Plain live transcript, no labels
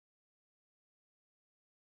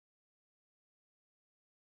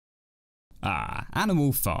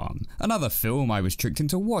Animal Farm, another film I was tricked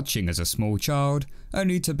into watching as a small child,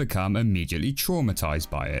 only to become immediately traumatized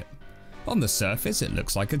by it. On the surface it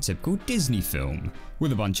looks like a typical Disney film,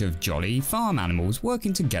 with a bunch of jolly farm animals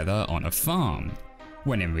working together on a farm,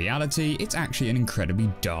 when in reality it's actually an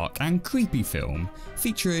incredibly dark and creepy film,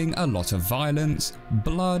 featuring a lot of violence,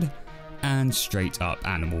 blood, and straight up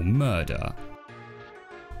animal murder.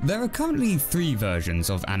 There are currently 3 versions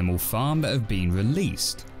of Animal Farm that have been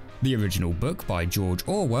released. The original book by George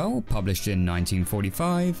Orwell, published in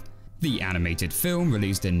 1945, the animated film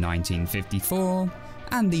released in 1954,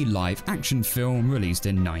 and the live action film released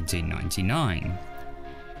in 1999.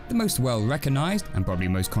 The most well recognised, and probably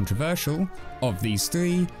most controversial, of these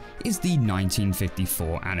 3 is the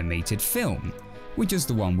 1954 animated film, which is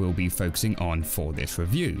the one we'll be focusing on for this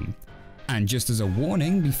review. And just as a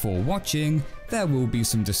warning before watching, there will be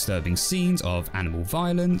some disturbing scenes of animal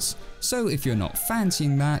violence, so if you're not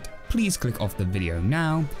fancying that, please click off the video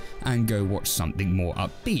now and go watch something more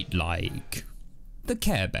upbeat like the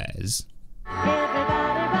Care Bears.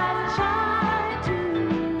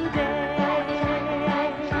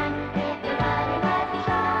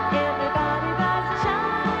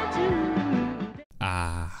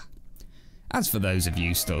 As for those of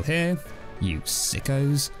you still here, you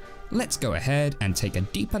sickos, let's go ahead and take a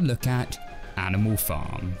deeper look at Animal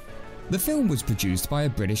Farm. The film was produced by a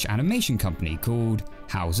British animation company called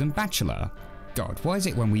House and Batchelor. God, why is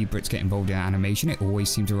it when we Brits get involved in animation it always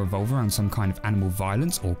seems to revolve around some kind of animal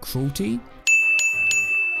violence or cruelty?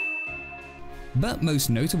 But most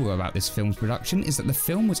notable about this film's production is that the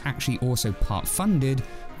film was actually also part funded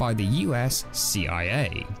by the US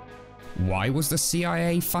CIA. Why was the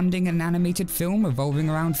CIA funding an animated film revolving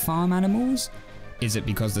around farm animals? Is it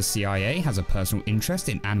because the CIA has a personal interest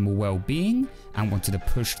in animal well-being and wanted to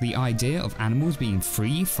push the idea of animals being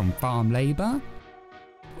free from farm labour?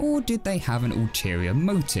 Or did they have an ulterior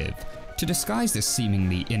motive to disguise this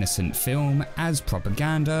seemingly innocent film as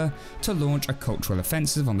propaganda to launch a cultural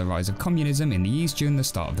offensive on the rise of communism in the East during the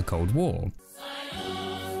start of the Cold War?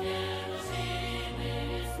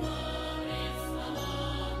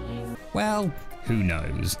 Well, who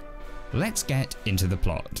knows? Let's get into the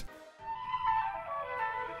plot.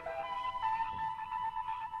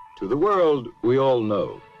 To the world we all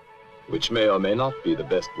know, which may or may not be the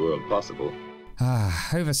best world possible.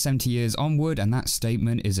 Over 70 years onward and that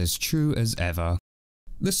statement is as true as ever.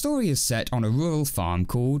 The story is set on a rural farm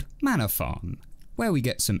called Manor Farm, where we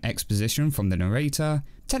get some exposition from the narrator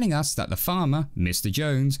telling us that the farmer, Mr.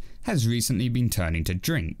 Jones, has recently been turning to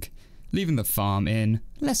drink, leaving the farm in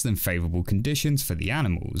less than favourable conditions for the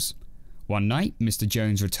animals. One night, Mr.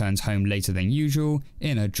 Jones returns home later than usual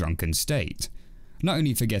in a drunken state, not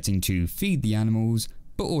only forgetting to feed the animals,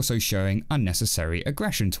 but also showing unnecessary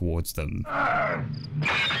aggression towards them.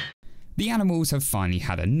 The animals have finally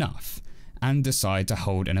had enough, and decide to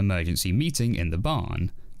hold an emergency meeting in the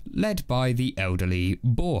barn, led by the elderly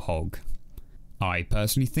boar hog. I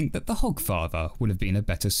personally think that the Hogfather would have been a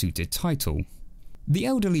better suited title. The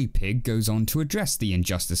elderly pig goes on to address the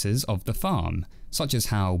injustices of the farm, such as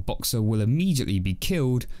how Boxer will immediately be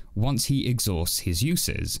killed once he exhausts his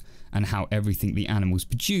uses, and how everything the animals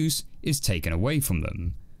produce is taken away from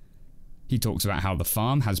them. He talks about how the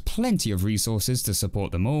farm has plenty of resources to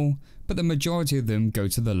support them all, but the majority of them go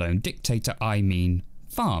to the lone dictator,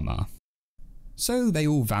 farmer. So they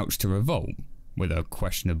all vouch to revolt, with a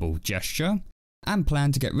questionable gesture, and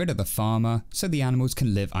plan to get rid of the farmer so the animals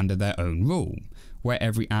can live under their own rule, where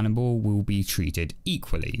every animal will be treated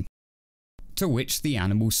equally. To which the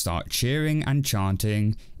animals start cheering and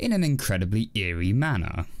chanting in an incredibly eerie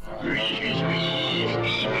manner.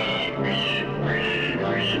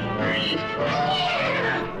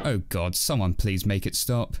 Oh god, someone please make it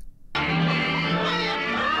stop.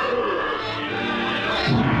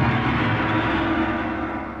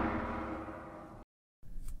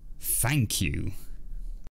 Thank you.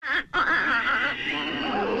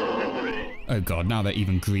 Oh god, now they're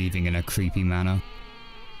even grieving in a creepy manner.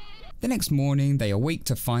 The next morning, they awake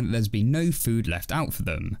to find that there's been no food left out for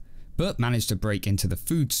them, but manage to break into the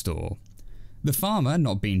food store. The farmer,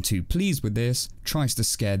 not being too pleased with this, tries to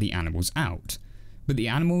scare the animals out, but the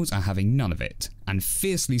animals are having none of it, and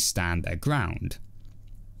fiercely stand their ground.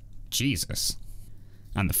 Jesus.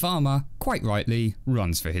 And the farmer, quite rightly,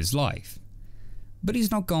 runs for his life. But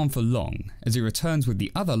he's not gone for long, as he returns with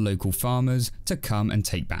the other local farmers to come and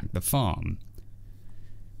take back the farm.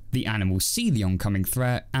 The animals see the oncoming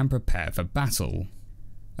threat and prepare for battle.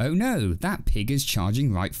 Oh no, that pig is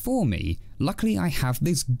charging right for me. Luckily I have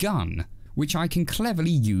this gun, which I can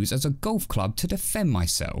cleverly use as a golf club to defend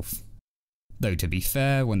myself. Though to be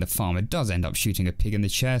fair, when the farmer does end up shooting a pig in the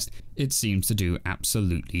chest, it seems to do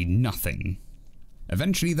absolutely nothing.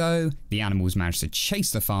 Eventually though, the animals manage to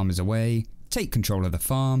chase the farmers away, take control of the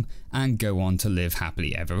farm, and go on to live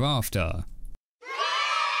happily ever after.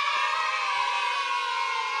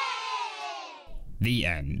 The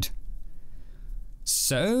end.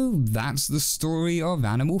 So that's the story of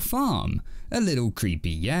Animal Farm. A little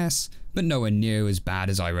creepy, yes, but nowhere near as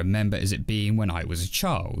bad as I remember as it being when I was a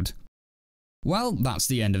child. Well, that's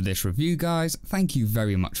the end of this review, guys. Thank you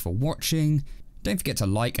very much for watching. Don't forget to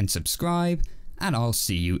like and subscribe, and I'll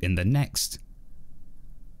see you in the next.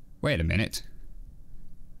 Wait a minute.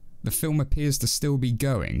 The film appears to still be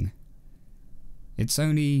going. It's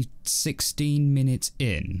only 16 minutes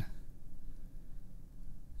in.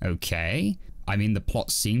 Okay, I mean the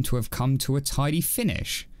plot seemed to have come to a tidy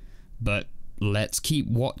finish, but let's keep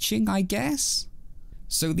watching, I guess?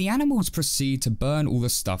 So the animals proceed to burn all the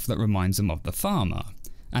stuff that reminds them of the farmer,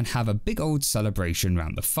 and have a big old celebration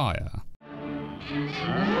round the fire.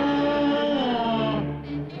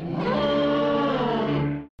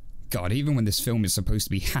 God, even when this film is supposed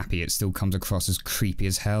to be happy, it still comes across as creepy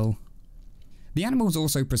as hell. The animals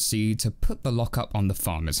also proceed to put the lockup on the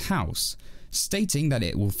farmer's house, stating that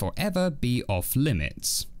it will forever be off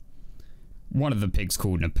limits. One of the pigs,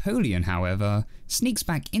 called Napoleon, however, sneaks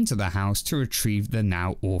back into the house to retrieve the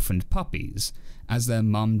now orphaned puppies, as their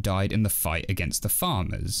mum died in the fight against the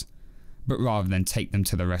farmers. But rather than take them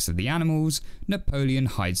to the rest of the animals, Napoleon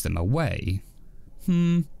hides them away.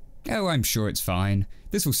 Oh, I'm sure it's fine.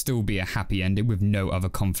 This will still be a happy ending with no other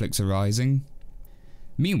conflicts arising.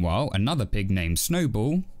 Meanwhile, another pig named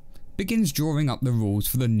Snowball begins drawing up the rules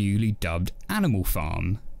for the newly dubbed Animal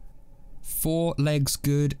Farm. 4 legs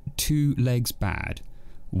good, 2 legs bad.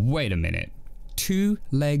 Wait a minute. 2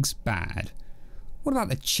 legs bad? What about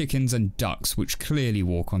the chickens and ducks which clearly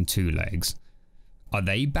walk on 2 legs? Are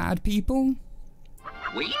they bad people?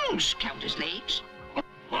 Wings count as legs.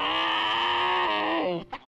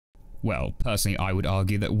 Well, personally I would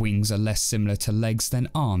argue that wings are less similar to legs than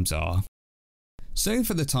arms are. So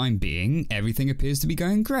for the time being, everything appears to be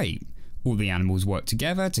going great. All the animals work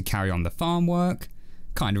together to carry on the farm work.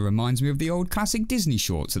 Kinda reminds me of the old classic Disney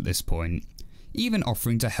shorts at this point, even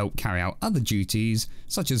offering to help carry out other duties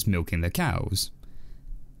such as milking the cows.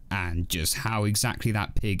 And just how exactly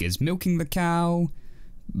that pig is milking the cow,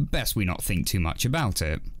 best we not think too much about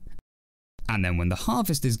it. And then when the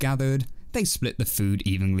harvest is gathered, they split the food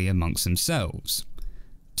evenly amongst themselves.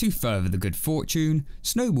 To further the good fortune,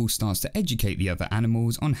 Snowball starts to educate the other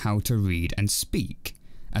animals on how to read and speak,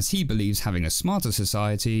 as he believes having a smarter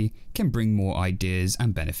society can bring more ideas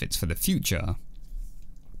and benefits for the future.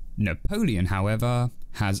 Napoleon, however,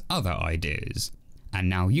 has other ideas, and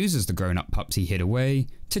now uses the grown-up pups he hid away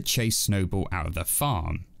to chase Snowball out of the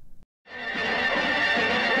farm.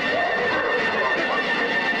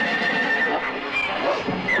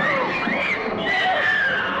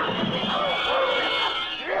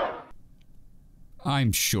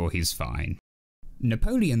 I'm sure he's fine.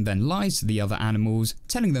 Napoleon then lies to the other animals,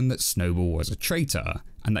 telling them that Snowball was a traitor,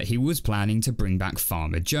 and that he was planning to bring back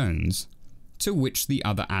Farmer Jones. To which the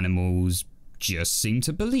other animals just seem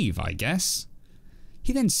to believe, I guess.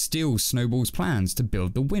 He then steals Snowball's plans to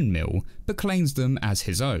build the windmill, but claims them as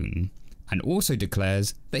his own, and also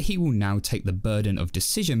declares that he will now take the burden of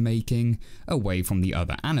decision making away from the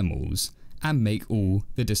other animals, and make all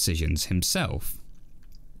the decisions himself.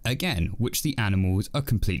 Again, which the animals are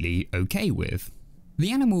completely okay with. The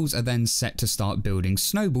animals are then set to start building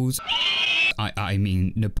Snowball's, I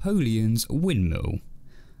mean Napoleon's windmill.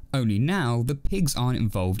 Only now the pigs aren't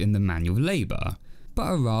involved in the manual labour, but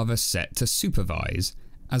are rather set to supervise,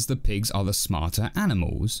 as the pigs are the smarter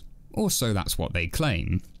animals, or so that's what they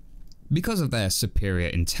claim. Because of their superior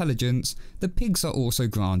intelligence, the pigs are also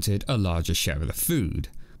granted a larger share of the food,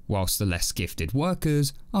 whilst the less gifted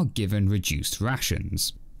workers are given reduced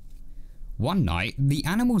rations. One night, the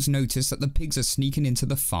animals notice that the pigs are sneaking into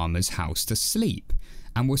the farmer's house to sleep,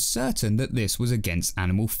 and were certain that this was against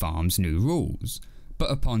Animal Farm's new rules, but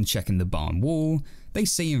upon checking the barn wall, they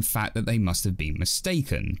see in fact that they must have been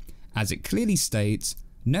mistaken, as it clearly states,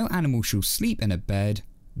 "No animal shall sleep in a bed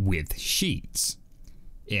with sheets."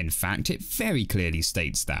 In fact, it very clearly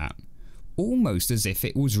states that, almost as if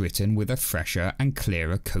it was written with a fresher and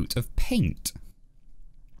clearer coat of paint.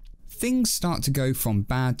 Things start to go from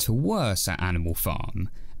bad to worse at Animal Farm,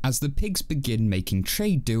 as the pigs begin making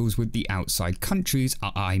trade deals with the outside countries,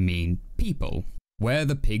 I mean people, where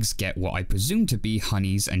the pigs get what I presume to be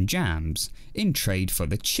honeys and jams, in trade for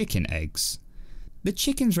the chicken eggs. The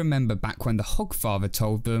chickens remember back when the Hogfather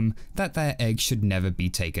told them that their eggs should never be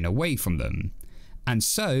taken away from them, and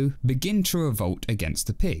so begin to revolt against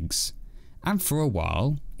the pigs. And for a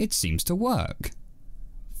while, it seems to work.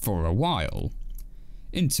 For a while.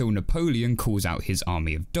 Until Napoleon calls out his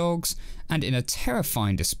army of dogs and in a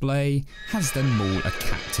terrifying display has them maul a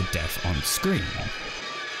cat to death on screen.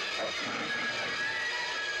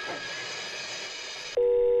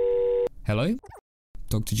 Hello?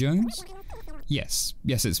 Dr. Jones? Yes,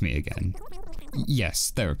 it's me again.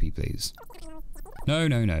 Yes, therapy please. No,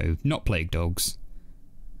 not plague dogs.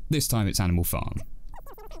 This time it's Animal Farm.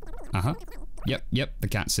 Uh-huh. Yep, the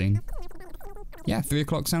cat scene. Yeah, 3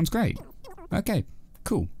 o'clock sounds great. Okay,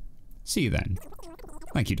 cool. See you then.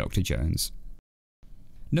 Thank you, Dr. Jones.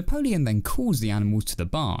 Napoleon then calls the animals to the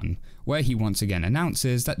barn, where he once again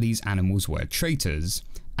announces that these animals were traitors,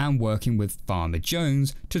 and working with Farmer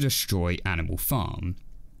Jones to destroy Animal Farm.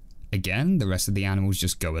 Again, the rest of the animals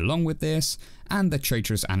just go along with this, and the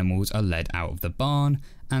traitorous animals are led out of the barn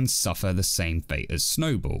and suffer the same fate as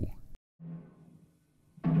Snowball.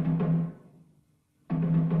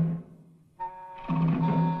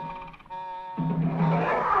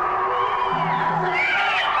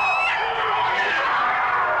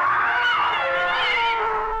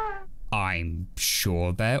 I'm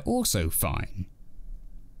sure they're also fine.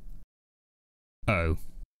 Oh.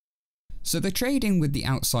 So the trading with the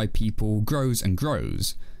outside people grows and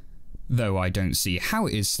grows, though I don't see how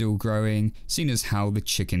it is still growing, seeing as how the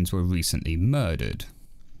chickens were recently murdered.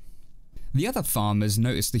 The other farmers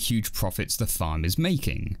notice the huge profits the farm is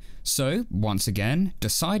making, so once again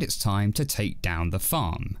decide it's time to take down the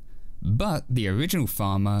farm. But the original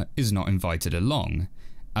farmer is not invited along,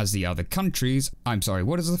 as the other countries, I'm sorry,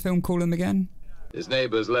 what does the film call them again? His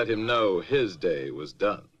neighbors let him know his day was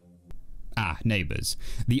done. Ah, neighbours.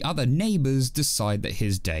 The other neighbours decide that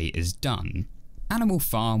his day is done. Animal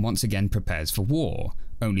Farm once again prepares for war,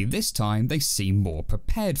 only this time they seem more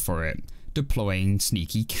prepared for it, deploying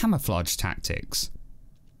sneaky camouflage tactics.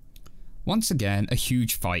 Once again, a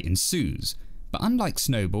huge fight ensues, but unlike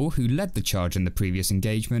Snowball, who led the charge in the previous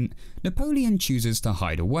engagement, Napoleon chooses to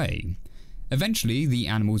hide away. Eventually, the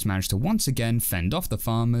animals manage to once again fend off the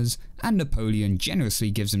farmers, and Napoleon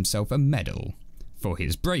generously gives himself a medal. For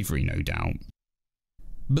his bravery, no doubt.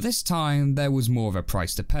 But this time, there was more of a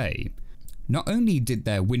price to pay. Not only did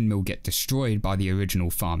their windmill get destroyed by the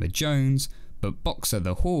original Farmer Jones, but Boxer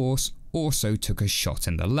the horse also took a shot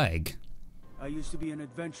in the leg. I used to be an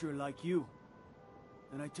adventurer like you.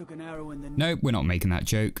 Then I took an arrow in the... Nope, we're not making that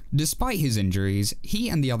joke. Despite his injuries, he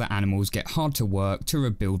and the other animals get hard to work to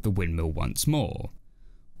rebuild the windmill once more.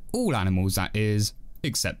 All animals, that is,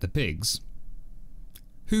 except the pigs.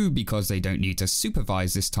 Who, because they don't need to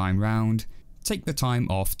supervise this time round, take the time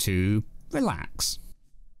off to relax.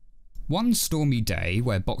 One stormy day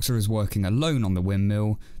where Boxer is working alone on the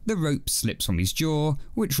windmill, the rope slips from his jaw,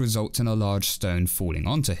 which results in a large stone falling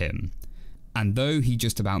onto him. And though he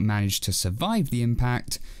just about managed to survive the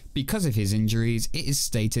impact, because of his injuries it is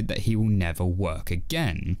stated that he will never work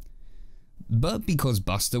again. But because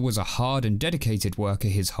Buster was a hard and dedicated worker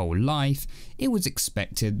his whole life, it was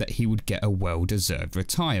expected that he would get a well-deserved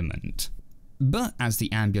retirement. But as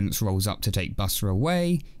the ambulance rolls up to take Buster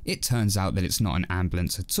away, it turns out that it's not an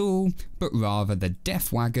ambulance at all, but rather the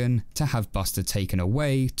death wagon to have Buster taken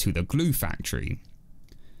away to the glue factory.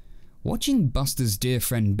 Watching Buster's dear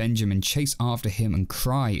friend Benjamin chase after him and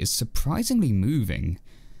cry is surprisingly moving.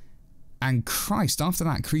 And Christ, after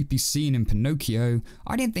that creepy scene in Pinocchio,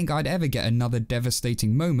 I didn't think I'd ever get another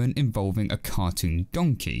devastating moment involving a cartoon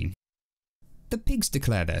donkey. The pigs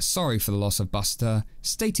declare they're sorry for the loss of Buster,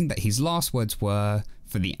 stating that his last words were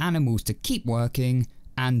for the animals to keep working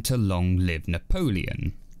and to long live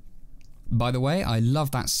Napoleon. By the way, I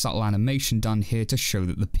love that subtle animation done here to show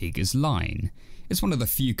that the pig is lying. It's one of the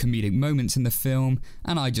few comedic moments in the film,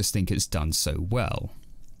 and I just think it's done so well.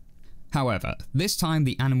 However, this time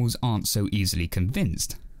the animals aren't so easily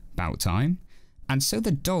convinced. About time. And so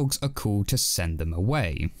the dogs are called to send them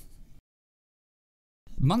away.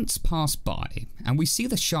 Months pass by, and we see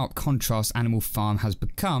the sharp contrast Animal Farm has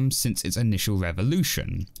become since its initial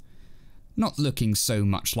revolution. Not looking so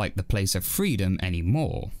much like the place of freedom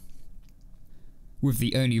anymore. With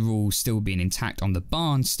the only rule still being intact on the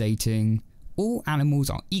barn stating, all animals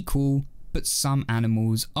are equal, but some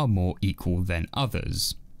animals are more equal than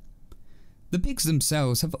others. The pigs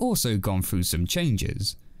themselves have also gone through some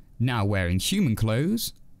changes, now wearing human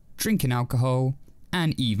clothes, drinking alcohol,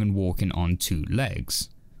 and even walking on 2 legs,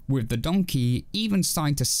 with the donkey even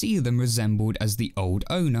starting to see them resembled as the old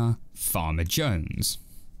owner, Farmer Jones.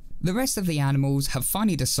 The rest of the animals have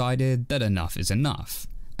finally decided that enough is enough,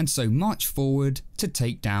 and so march forward to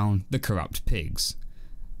take down the corrupt pigs.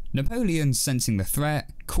 Napoleon, sensing the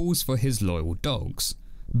threat, calls for his loyal dogs.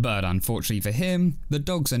 But unfortunately for him, the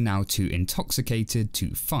dogs are now too intoxicated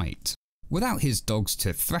to fight. Without his dogs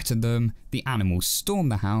to threaten them, the animals storm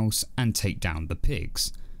the house and take down the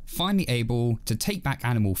pigs, finally able to take back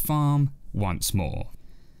Animal Farm once more.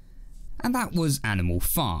 And that was Animal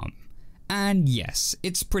Farm. And yes,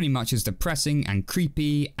 it's pretty much as depressing and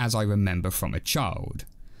creepy as I remember from a child.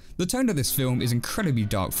 The tone of this film is incredibly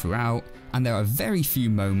dark throughout, and there are very few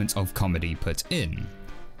moments of comedy put in.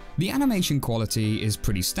 The animation quality is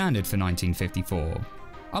pretty standard for 1954.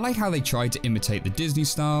 I like how they tried to imitate the Disney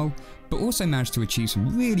style, but also managed to achieve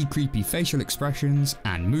some really creepy facial expressions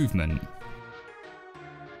and movement.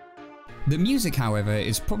 The music, however,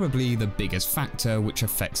 is probably the biggest factor which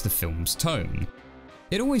affects the film's tone.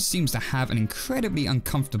 It always seems to have an incredibly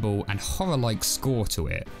uncomfortable and horror-like score to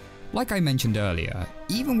it. Like I mentioned earlier,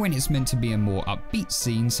 even when it's meant to be a more upbeat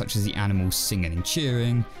scene such as the animals singing and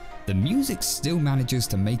cheering, the music still manages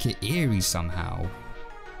to make it eerie somehow.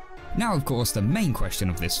 Now of course the main question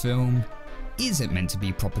of this film, is it meant to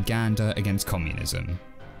be propaganda against communism?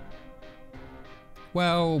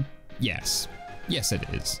 Well, yes. Yes it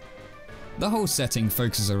is. The whole setting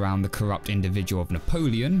focuses around the corrupt individual of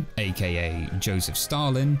Napoleon, aka Joseph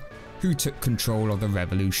Stalin, who took control of the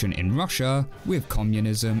revolution in Russia with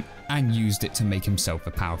communism and used it to make himself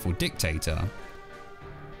a powerful dictator.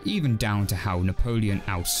 Even down to how Napoleon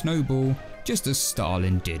ousted Snowball just as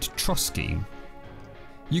Stalin did Trotsky.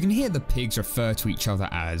 You can hear the pigs refer to each other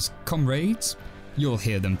as comrades, you'll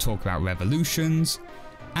hear them talk about revolutions,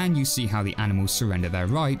 and you see how the animals surrender their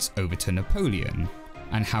rights over to Napoleon,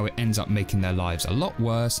 and how it ends up making their lives a lot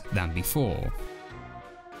worse than before.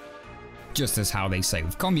 Just as how they say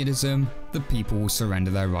with communism, the people will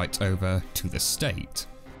surrender their rights over to the state.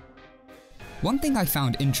 One thing I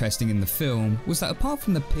found interesting in the film was that apart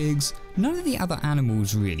from the pigs, none of the other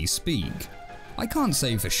animals really speak. I can't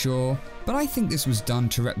say for sure, but I think this was done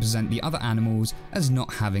to represent the other animals as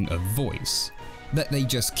not having a voice, that they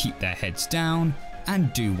just keep their heads down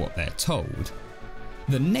and do what they're told.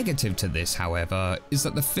 The negative to this, however, is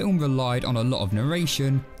that the film relied on a lot of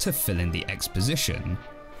narration to fill in the exposition,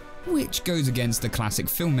 which goes against the classic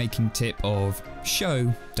filmmaking tip of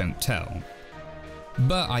show, don't tell.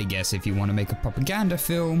 But I guess if you want to make a propaganda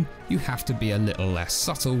film, you have to be a little less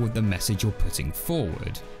subtle with the message you're putting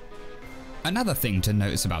forward. Another thing to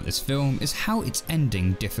notice about this film is how its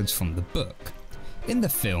ending differs from the book. In the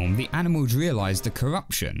film, the animals realise the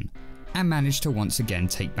corruption and manage to once again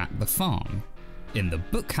take back the farm. In the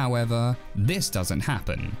book, however, this doesn't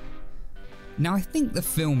happen. Now I think the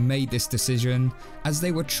film made this decision as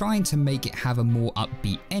they were trying to make it have a more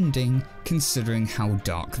upbeat ending considering how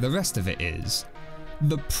dark the rest of it is.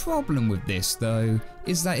 The problem with this though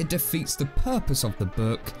is that it defeats the purpose of the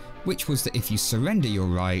book, which was that if you surrender your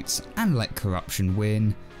rights and let corruption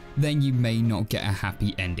win, then you may not get a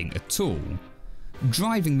happy ending at all,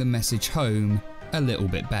 driving the message home a little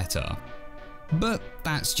bit better. But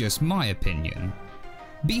that's just my opinion.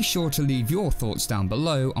 Be sure to leave your thoughts down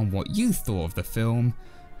below on what you thought of the film,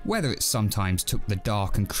 whether it sometimes took the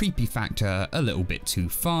dark and creepy factor a little bit too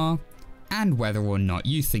far, and whether or not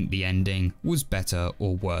you think the ending was better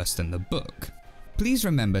or worse than the book. Please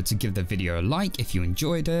remember to give the video a like if you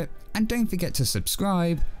enjoyed it, and don't forget to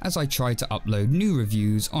subscribe as I try to upload new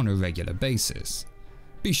reviews on a regular basis.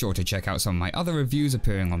 Be sure to check out some of my other reviews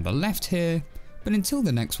appearing on the left here, but until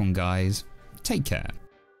the next one guys, take care.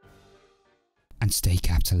 And stay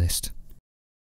capitalist.